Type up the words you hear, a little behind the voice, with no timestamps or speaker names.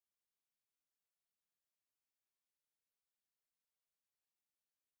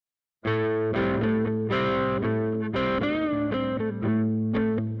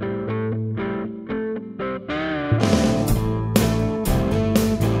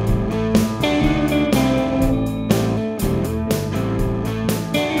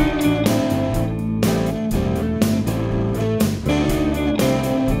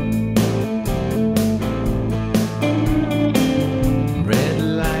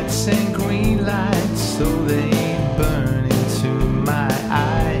lights and green lights, so they burn into my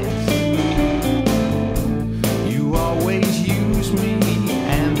eyes. You always use me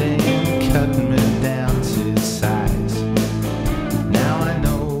and then cut me down to size. Now I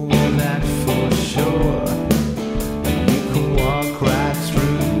know that for sure. You can walk right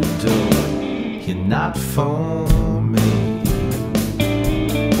through the door. You're not for me.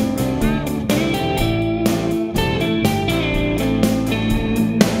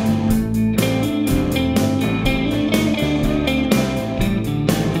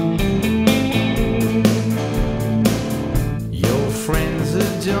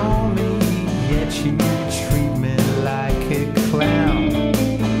 Adore me, yet you treat me like a clown.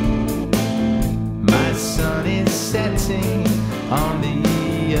 My sun is setting on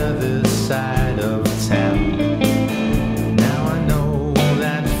the other side of town. Now I know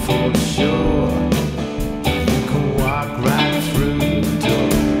that for sure. You can walk right through the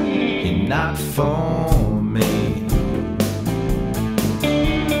door. You're not for me.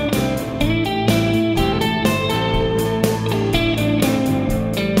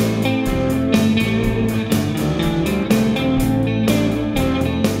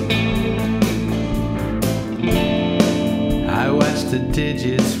 The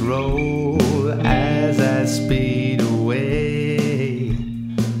digits roll as I speed away.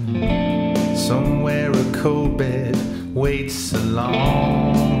 Somewhere a cold bed waits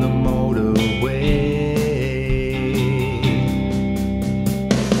along the motorway.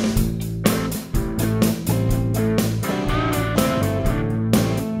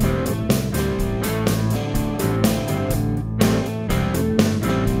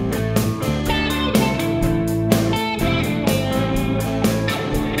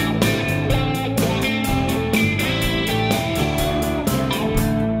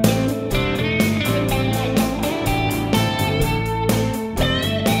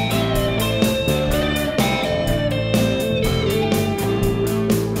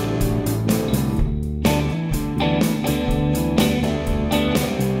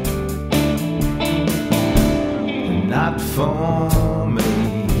 Not for me.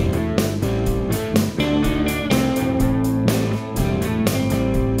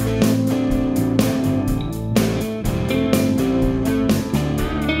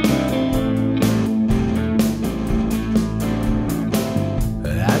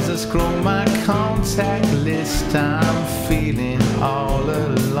 As I scroll my contact list, I'm feeling all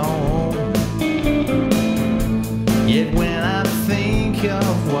alone.